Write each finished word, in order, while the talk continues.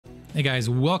Hey guys,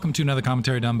 welcome to another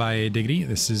commentary done by Diggity.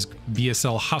 This is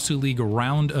BSL Hasuleague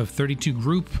round of 32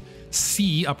 Group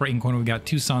C. Upper right hand corner, we got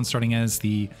Tousan starting as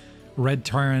the red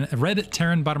Terran.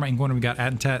 Bottom right hand corner, we got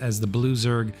Attentatt as the blue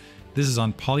Zerg. This is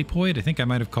on Polypoid. I think I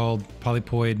might have called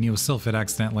Polypoid Neosylphid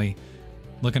accidentally.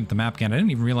 Looking at the map again, I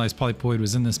didn't even realize Polypoid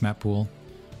was in this map pool.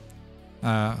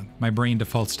 My brain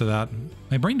defaults to that.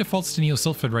 My brain defaults to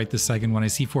Neosylphid right this second when I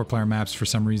see 4-player maps for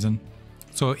some reason.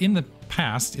 So in the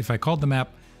past, if I called the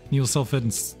map Neosylphid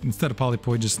instead of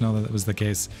Polypoid, just know that it was the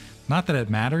case. Not that it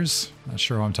matters. Not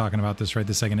sure why I'm talking about this right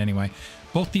this second anyway.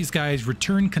 Both these guys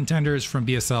return contenders from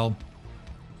BSL.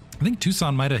 I think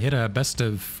Tousan might have hit a best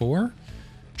of 4.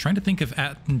 Trying to think if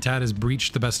Attentatt has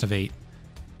breached the best of 8.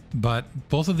 But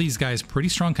both of these guys pretty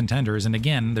strong contenders. And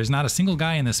again, there's not a single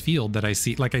guy in this field that I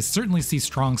see. Like, I certainly see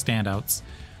strong standouts.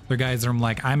 They're guys that I'm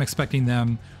like, I'm expecting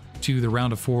them to the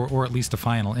round of 4 or at least a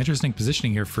final. Interesting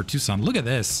positioning here for Tousan. Look at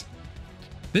this.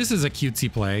 This is a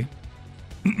cutesy play.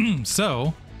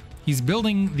 So, he's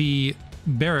building the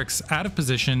barracks out of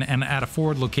position and at a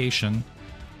forward location.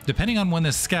 Depending on when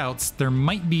this scouts, there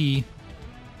might be...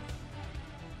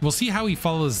 We'll see how he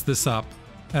follows this up.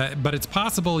 But it's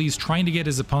possible he's trying to get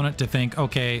his opponent to think,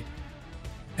 okay...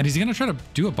 And he's going to try to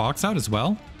do a box out as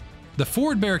well. The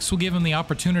forward barracks will give him the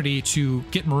opportunity to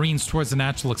get Marines towards the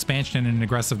natural expansion in an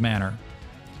aggressive manner,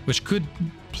 which could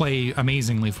play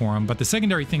amazingly for him. But the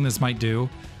secondary thing this might do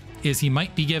is he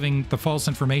might be giving the false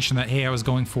information that, hey, I was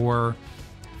going for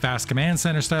fast command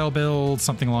center style build,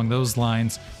 something along those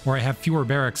lines, where I have fewer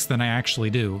barracks than I actually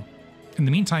do. In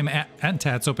the meantime,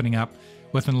 Attentatt's opening up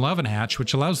with an 11 hatch,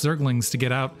 which allows Zerglings to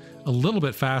get out a little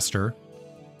bit faster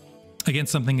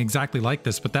against something exactly like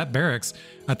this. But that barracks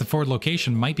at the forward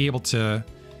location might be able to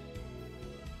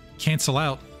cancel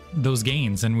out those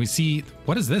gains. And we see,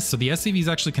 what is this? So the SCV is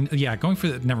actually, going for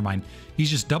the, never mind.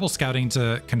 He's just double scouting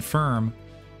to confirm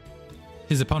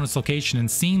his opponent's location, and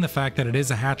seeing the fact that it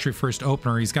is a hatchery first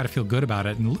opener, he's got to feel good about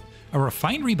it. And a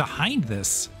refinery behind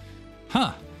this.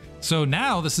 Huh. So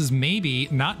now this is maybe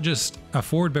not just a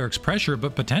forward barracks pressure,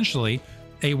 but potentially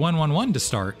a 1-1-1 to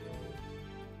start.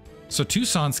 So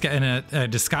Tousan's getting a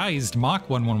disguised mock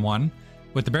 1-1-1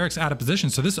 with the barracks out of position.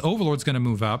 So this Overlord's going to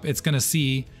move up. It's going to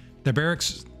see the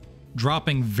barracks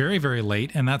dropping very, very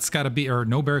late, and that's got to be, or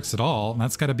no barracks at all, and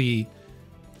that's got to be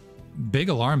big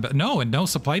alarm. But no, and no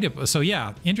supply dip. So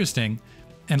yeah, interesting.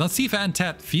 And let's see if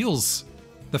Attentatt feels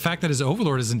the fact that his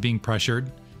Overlord isn't being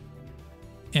pressured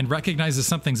and recognizes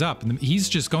something's up. And he's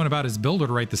just going about his build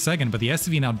order right this second, but the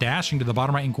SCV now dashing to the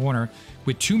bottom right hand corner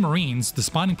with 2 Marines, the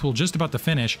spawning pool just about to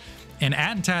finish, and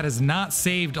Attentatt has not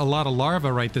saved a lot of larvae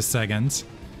right this second.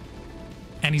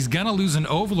 And he's gonna lose an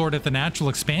Overlord at the natural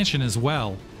expansion as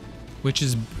well, which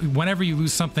is, whenever you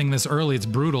lose something this early, it's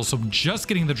brutal. So just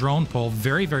getting the drone pull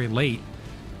very, very late.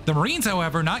 The Marines,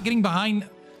 however, not getting behind,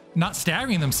 not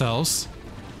staggering themselves.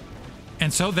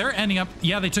 And so they're ending up,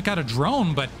 yeah, they took out a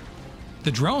drone, but the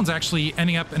drone's actually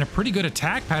ending up in a pretty good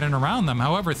attack pattern around them.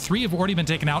 However, 3 have already been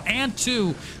taken out, and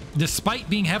 2, despite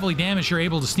being heavily damaged, you're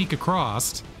able to sneak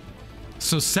across.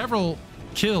 So several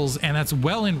kills, and that's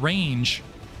well in range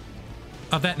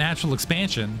of that natural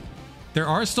expansion. There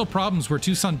are still problems where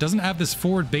Tousan doesn't have this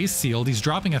forward base sealed. He's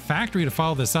dropping a factory to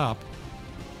follow this up.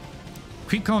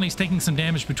 Creep Colony's taking some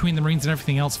damage between the Marines and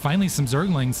everything else. Finally, some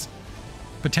Zerglings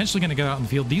potentially going to go out in the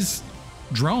field. These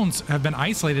drones have been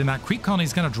isolated, and that Creep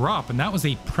Colony's going to drop. And that was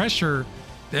a pressure.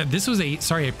 This was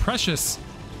a precious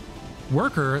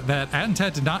worker that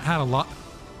Attentatt did not have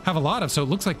a lot of. So it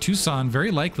looks like Tousan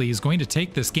very likely is going to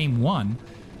take this game 1,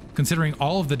 considering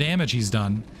all of the damage he's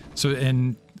done. So,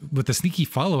 and with the sneaky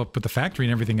follow-up with the factory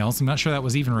and everything else, I'm not sure that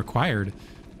was even required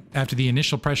after the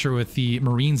initial pressure with the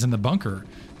Marines in the bunker.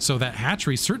 So that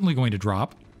hatchery is certainly going to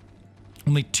drop.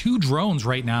 Only 2 drones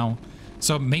right now,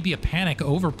 so maybe a panic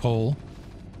overpull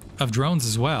of drones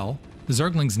as well. The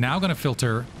Zergling's now going to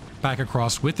filter back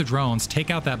across with the drones,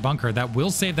 take out that bunker. That will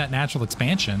save that natural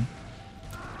expansion.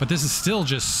 But this is still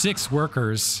just 6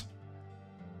 workers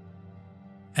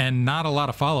and not a lot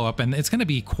of follow-up, and it's going to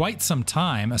be quite some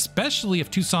time, especially if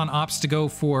Tousan opts to go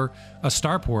for a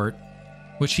starport,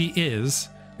 which he is.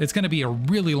 It's going to be a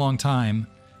really long time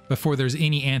before there's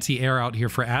any anti-air out here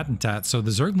for Attentatt. So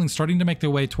the Zerglings starting to make their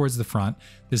way towards the front.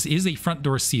 This is a front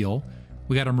door seal.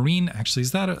 We got a Marine. Actually,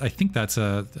 is that I think that's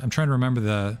a... I'm trying to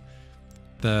remember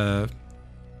the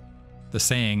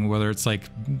saying, whether it's like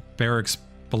barracks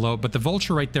below. But the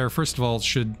Vulture right there, first of all,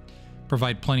 should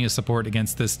provide plenty of support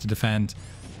against this to defend.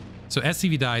 So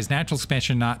SCV dies, natural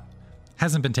expansion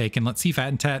hasn't been taken. Let's see if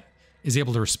Attentatt is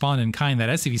able to respond in kind. That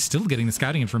SCV is still getting the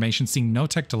scouting information, seeing no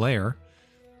tech to layer.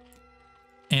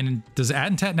 And does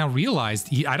Attentatt now realize?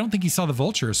 I don't think he saw the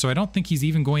vulture, so I don't think he's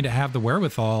even going to have the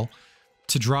wherewithal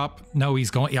to drop. No,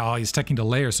 he's going. Oh, he's taking to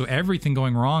layer. So everything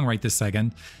going wrong right this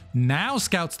second. Now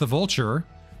scouts the vulture.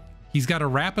 He's got to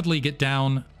rapidly get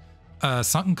down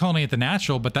Sunken Colony at the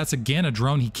natural, but that's again a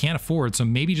drone he can't afford. So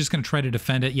maybe just going to try to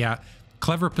defend it. Yeah,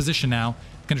 clever position now.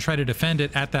 Going to try to defend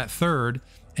it at that third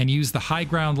and use the high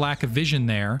ground lack of vision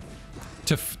there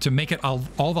to make it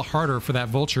all the harder for that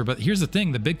vulture. But here's the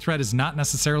thing, the big threat is not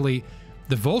necessarily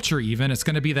the vulture even, it's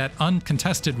going to be that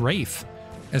uncontested Wraith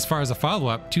as far as a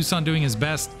follow-up. Tousan doing his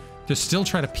best to still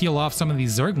try to peel off some of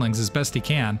these Zerglings as best he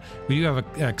can. We do have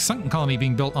a Sunken Colony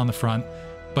being built on the front,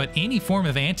 but any form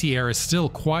of anti-air is still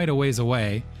quite a ways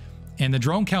away, and the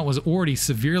drone count was already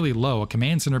severely low. A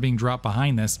command center being dropped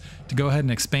behind this to go ahead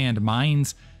and expand.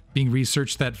 Mines being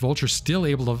researched. That vulture still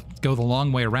able to go the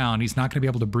long way around. He's not going to be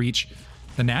able to breach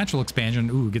the natural expansion.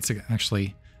 Ooh, gets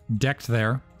actually decked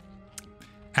there.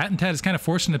 Attentatt is kind of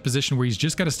forced in a position where he's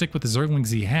just got to stick with the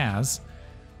Zerglings he has.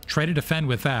 Try to defend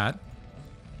with that.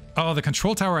 Oh, the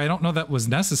control tower, I don't know that was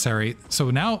necessary. So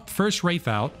now, first Wraith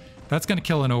out. That's going to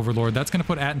kill an Overlord. That's going to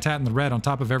put Attentatt in the red on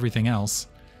top of everything else.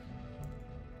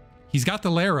 He's got the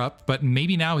lair up, but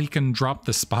maybe now he can drop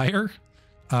the Spire,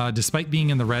 despite being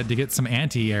in the red, to get some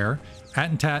anti-air.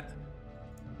 Attentatt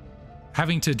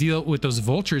having to deal with those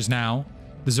vultures now.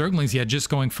 The Zerglings, yeah, just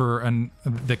going for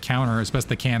the counter as best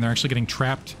they can. They're actually getting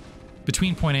trapped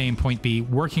between point A and point B,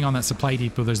 working on that supply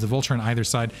depot. There's the vulture on either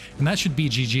side, and that should be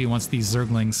GG once these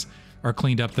Zerglings are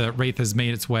cleaned up. The Wraith has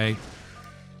made its way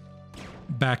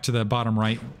back to the bottom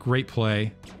right. Great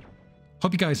play.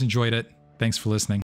 Hope you guys enjoyed it. Thanks for listening.